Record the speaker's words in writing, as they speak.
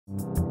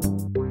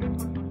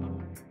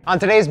On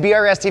today's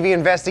BRStv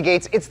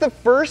Investigates, it's the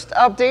first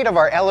update of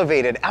our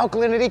elevated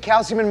alkalinity,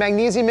 calcium, and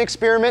magnesium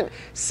experiment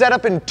set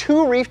up in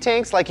 2 reef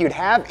tanks like you'd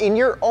have in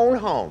your own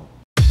home.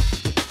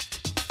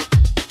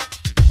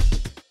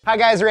 Hi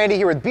guys, Randy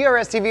here with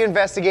BRStv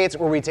Investigates,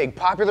 where we take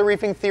popular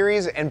reefing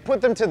theories and put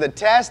them to the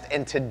test,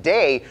 and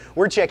today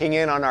we're checking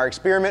in on our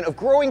experiment of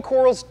growing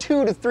corals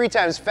 2 to 3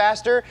 times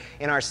faster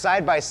in our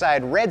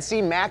side-by-side Red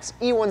Sea Max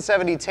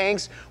E170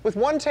 tanks, with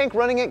one tank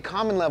running at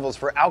common levels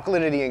for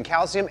alkalinity and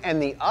calcium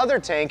and the other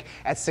tank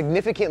at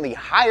significantly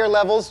higher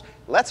levels.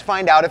 Let's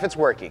find out if it's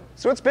working.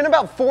 So it's been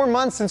about 4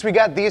 months since we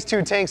got these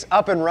 2 tanks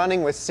up and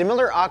running with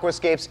similar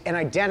aquascapes and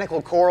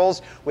identical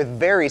corals with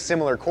very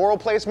similar coral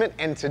placement,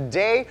 and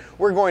today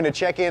we're going to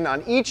check in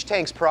on each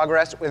tank's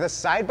progress with a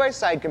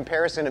side-by-side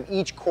comparison of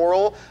each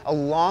coral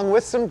along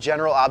with some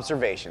general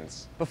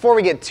observations. Before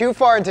we get too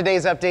far in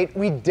today's update,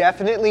 we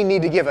definitely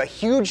need to give a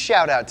huge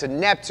shout out to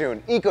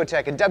Neptune,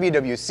 Ecotech, and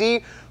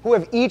WWC, who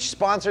have each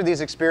sponsored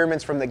these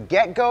experiments from the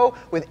get-go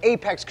with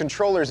Apex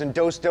controllers and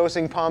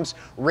dosing pumps,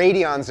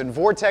 Radions and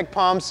Vortec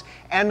pumps,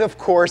 and of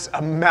course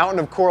a mountain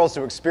of corals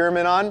to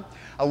experiment on.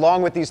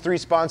 Along with these 3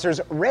 sponsors,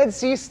 Red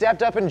Sea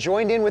stepped up and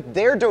joined in with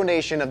their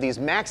donation of these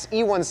Max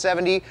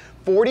E170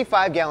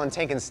 45-gallon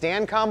tank and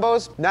stand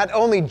combos. Not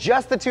only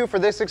just the 2 for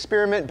this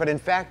experiment, but in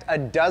fact a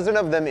dozen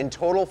of them in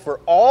total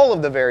for all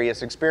of the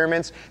various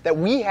experiments that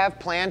we have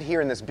planned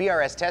here in this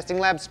BRS testing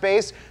lab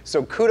space,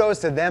 so kudos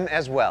to them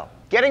as well.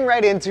 Getting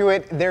right into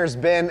it, there's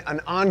been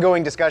an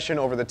ongoing discussion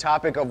over the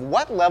topic of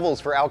what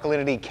levels for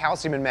alkalinity,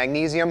 calcium, and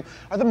magnesium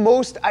are the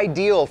most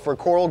ideal for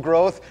coral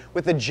growth,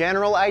 with the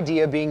general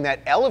idea being that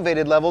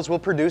elevated levels will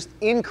produce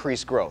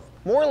increased growth.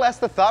 More or less,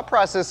 the thought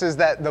process is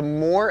that the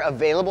more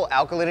available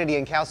alkalinity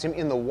and calcium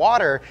in the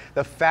water,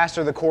 the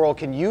faster the coral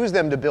can use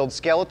them to build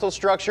skeletal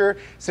structure,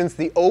 since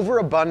the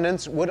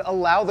overabundance would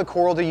allow the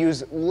coral to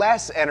use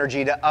less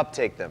energy to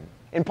uptake them.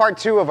 In part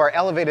 2 of our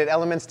elevated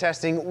elements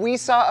testing, we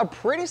saw a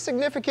pretty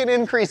significant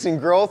increase in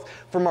growth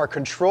from our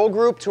control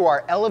group to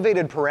our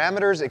elevated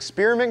parameters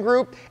experiment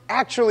group,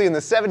 actually in the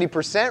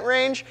 70%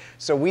 range,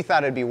 so we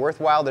thought it'd be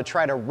worthwhile to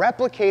try to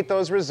replicate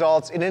those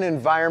results in an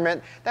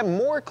environment that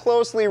more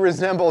closely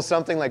resembles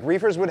something like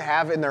reefers would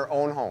have in their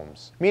own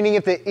homes. Meaning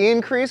if the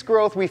increased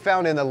growth we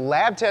found in the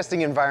lab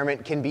testing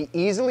environment can be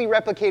easily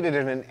replicated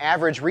in an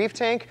average reef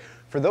tank,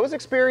 for those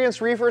experienced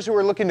reefers who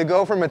are looking to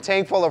go from a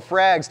tank full of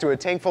frags to a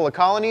tank full of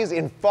colonies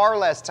in far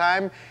less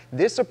time,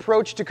 this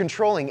approach to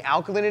controlling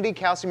alkalinity,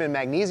 calcium, and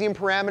magnesium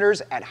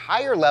parameters at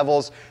higher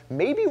levels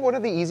may be one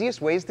of the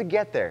easiest ways to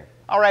get there.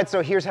 Alright,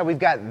 so here's how we've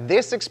got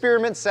this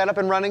experiment set up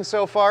and running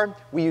so far.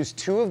 We used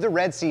 2 of the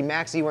Red Sea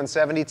Max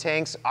E170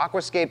 tanks,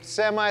 aquascaped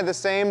semi the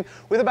same,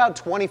 with about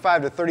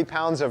 25 to 30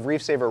 pounds of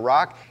Reef Saver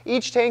rock.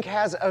 Each tank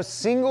has a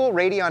single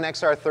Radion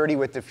XR30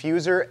 with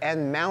diffuser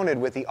and mounted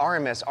with the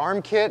RMS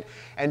arm kit,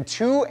 and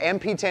 2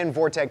 MP10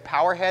 Vortec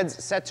power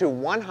heads set to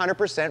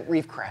 100%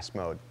 reef crest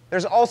mode.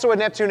 There's also a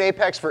Neptune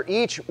Apex for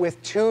each,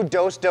 with 2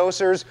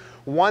 dosers,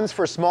 one's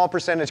for small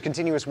percentage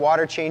continuous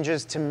water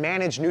changes to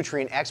manage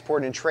nutrient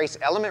export and trace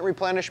element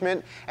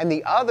replenishment, and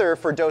the other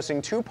for dosing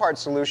 2-part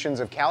solutions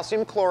of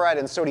calcium chloride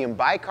and sodium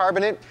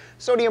bicarbonate,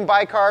 sodium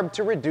bicarb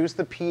to reduce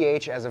the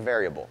pH as a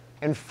variable.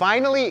 And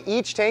finally,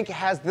 each tank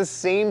has the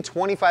same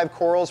 25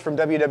 corals from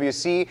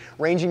WWC,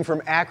 ranging from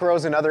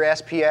acros and other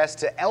SPS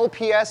to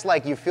LPS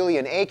like Euphyllia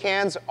and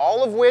acans,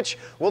 all of which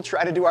we'll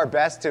try to do our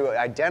best to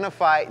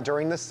identify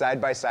during the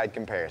side-by-side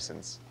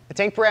comparisons. The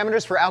tank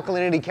parameters for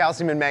alkalinity,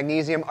 calcium, and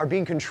magnesium are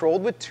being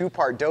controlled with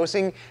 2-part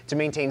dosing to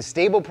maintain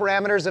stable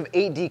parameters of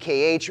 8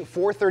 DKH,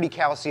 430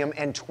 calcium,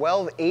 and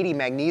 1280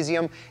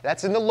 magnesium.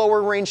 That's in the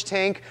lower range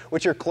tank,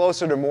 which are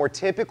closer to more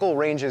typical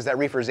ranges that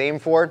reefers aim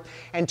for,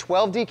 and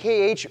 12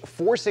 DKH,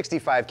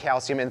 465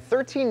 calcium, and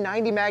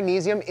 1390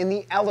 magnesium in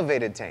the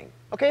elevated tank.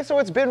 Okay, so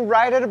it's been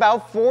right at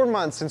about 4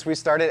 months since we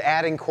started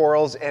adding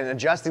corals and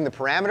adjusting the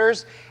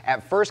parameters.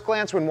 At first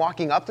glance, when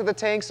walking up to the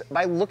tanks,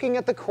 by looking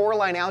at the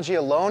coralline algae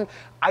alone,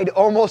 I'd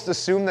almost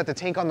assume that the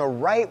tank on the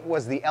right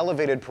was the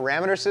elevated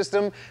parameter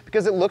system,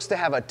 because it looks to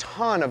have a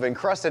ton of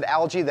encrusted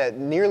algae that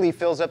nearly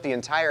fills up the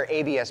entire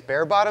ABS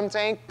bare bottom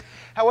tank.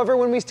 However,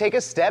 when we take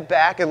a step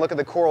back and look at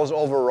the corals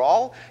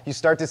overall, you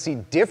start to see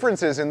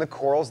differences in the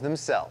corals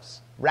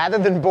themselves. Rather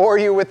than bore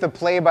you with the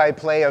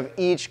play-by-play of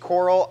each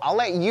coral, I'll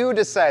let you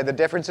decide the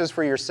differences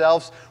for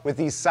yourselves with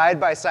these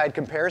side-by-side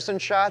comparison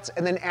shots,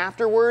 and then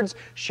afterwards,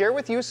 share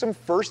with you some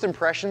first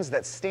impressions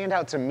that stand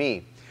out to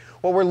me.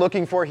 What we're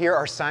looking for here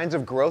are signs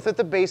of growth at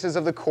the bases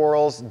of the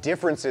corals,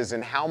 differences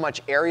in how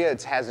much area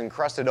it has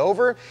encrusted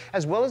over,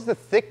 as well as the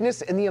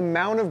thickness and the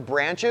amount of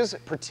branches,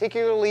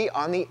 particularly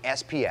on the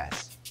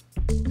SPS.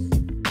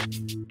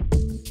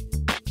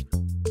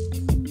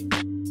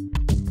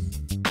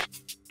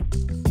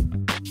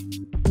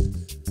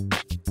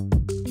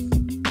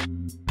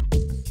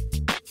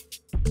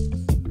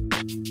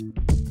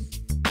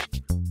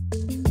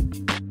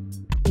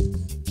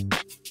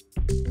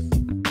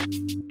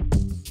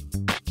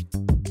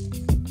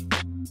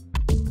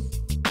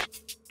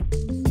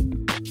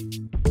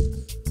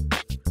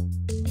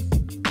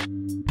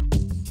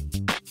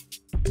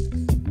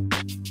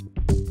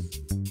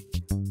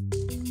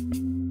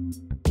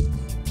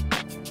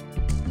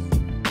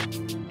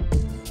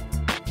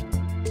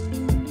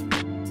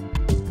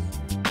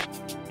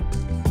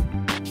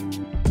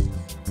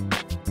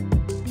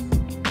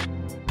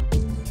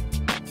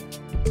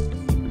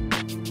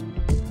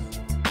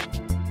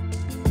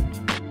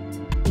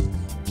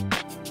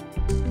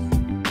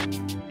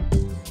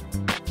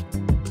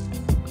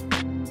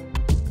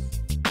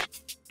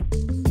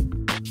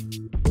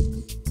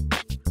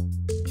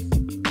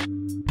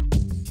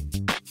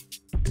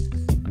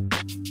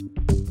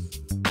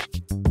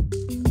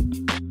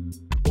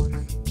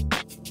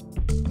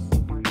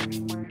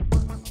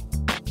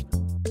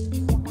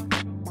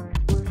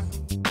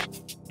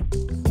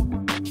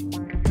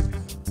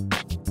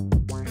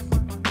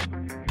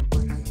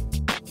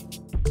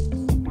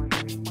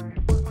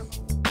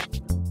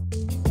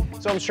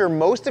 So I'm sure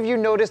most of you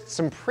noticed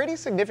some pretty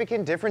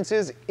significant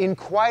differences in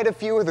quite a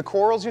few of the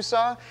corals you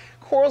saw.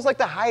 Corals like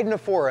the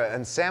hydnophora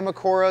and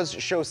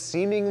samacoras show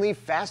seemingly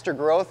faster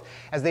growth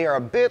as they are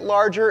a bit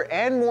larger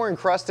and more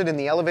encrusted in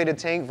the elevated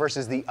tank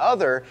versus the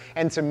other,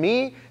 and to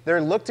me,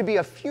 there look to be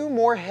a few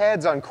more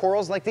heads on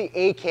corals like the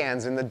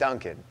acans in the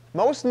Duncan.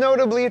 Most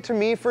notably to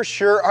me for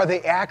sure are the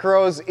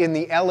acros in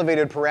the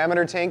elevated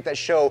parameter tank that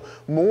show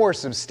more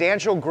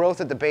substantial growth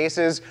at the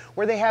bases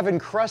where they have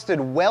encrusted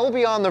well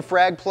beyond the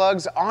frag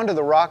plugs onto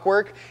the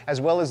rockwork,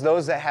 as well as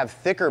those that have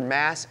thicker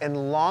mass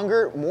and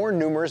longer, more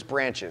numerous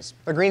branches.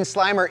 The green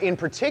slimer in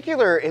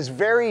particular is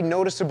very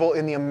noticeable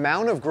in the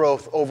amount of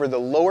growth over the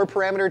lower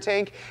parameter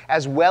tank,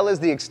 as well as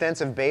the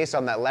extensive base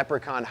on that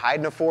leprechaun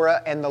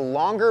hydnophora and the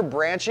longer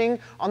branching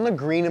on the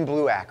green and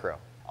blue acro.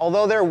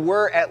 Although there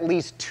were at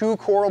least 2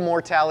 coral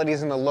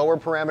mortalities in the lower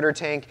parameter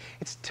tank,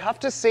 it's tough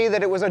to say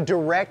that it was a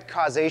direct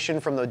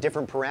causation from the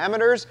different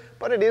parameters,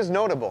 but it is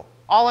notable.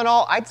 All in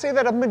all, I'd say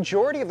that a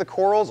majority of the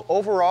corals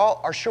overall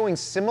are showing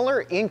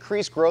similar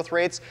increased growth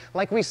rates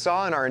like we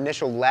saw in our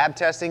initial lab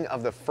testing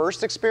of the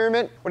first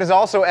experiment. What is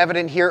also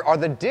evident here are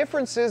the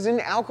differences in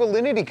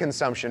alkalinity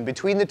consumption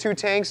between the 2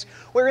 tanks,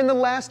 where in the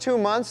last 2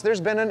 months there's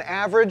been an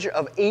average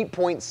of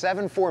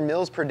 8.74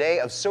 mils per day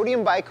of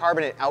sodium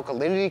bicarbonate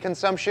alkalinity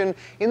consumption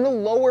in the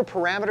lower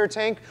parameter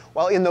tank,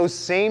 while in those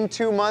same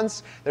 2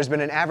 months there's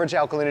been an average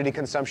alkalinity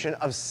consumption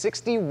of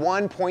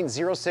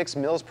 61.06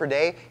 mils per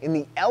day in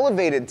the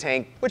elevated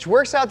tank, which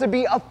works out to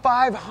be a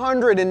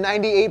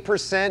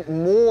 598%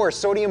 more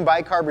sodium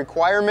bicarb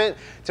requirement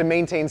to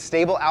maintain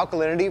stable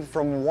alkalinity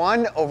from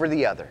one over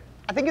the other.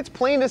 I think it's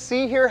plain to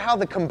see here how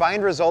the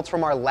combined results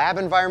from our lab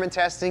environment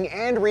testing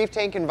and reef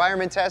tank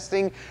environment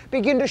testing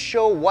begin to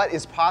show what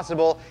is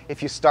possible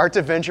if you start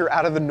to venture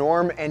out of the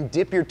norm and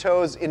dip your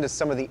toes into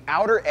some of the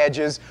outer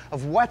edges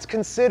of what's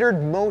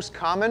considered most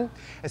common,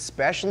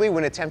 especially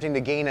when attempting to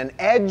gain an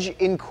edge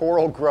in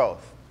coral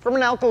growth. From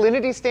an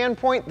alkalinity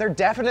standpoint, there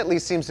definitely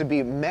seems to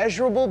be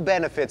measurable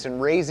benefits in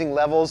raising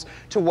levels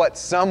to what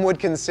some would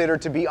consider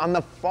to be on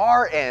the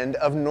far end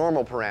of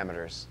normal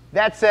parameters.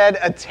 That said,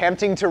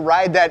 attempting to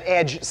ride that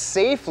edge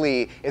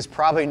safely is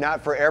probably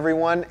not for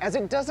everyone, as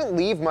it doesn't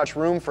leave much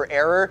room for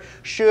error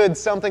should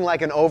something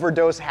like an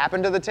overdose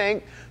happen to the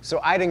tank. So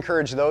I'd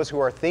encourage those who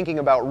are thinking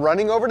about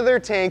running over to their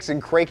tanks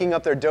and cranking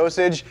up their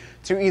dosage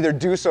to either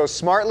do so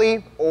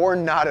smartly or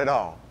not at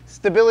all.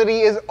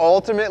 Stability is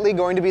ultimately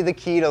going to be the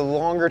key to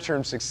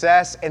longer-term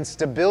success, and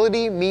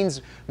stability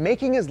means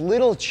making as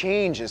little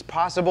change as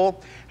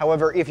possible.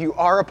 However, if you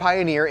are a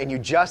pioneer and you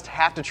just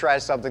have to try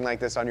something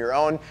like this on your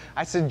own,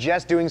 I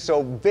suggest doing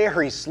so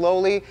very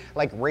slowly,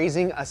 like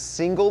raising a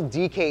single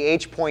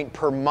DKH point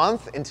per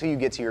month until you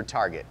get to your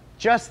target.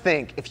 Just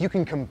think, if you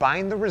can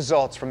combine the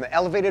results from the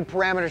elevated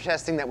parameter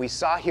testing that we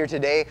saw here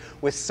today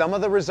with some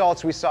of the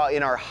results we saw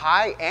in our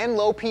high and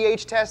low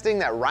pH testing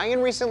that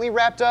Ryan recently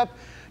wrapped up,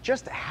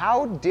 just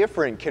how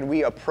different can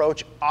we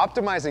approach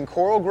optimizing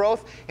coral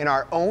growth in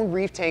our own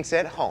reef tanks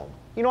at home?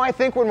 You know, I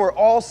think when we're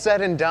all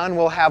said and done,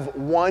 we'll have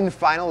one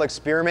final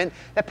experiment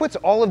that puts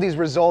all of these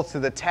results to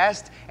the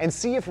test and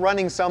see if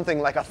running something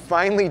like a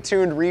finely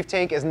tuned reef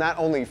tank is not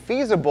only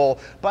feasible,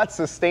 but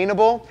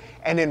sustainable.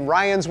 And in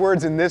Ryan's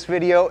words in this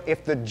video,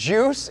 if the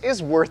juice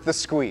is worth the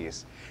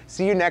squeeze.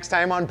 See you next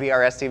time on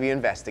BRStv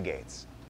Investigates.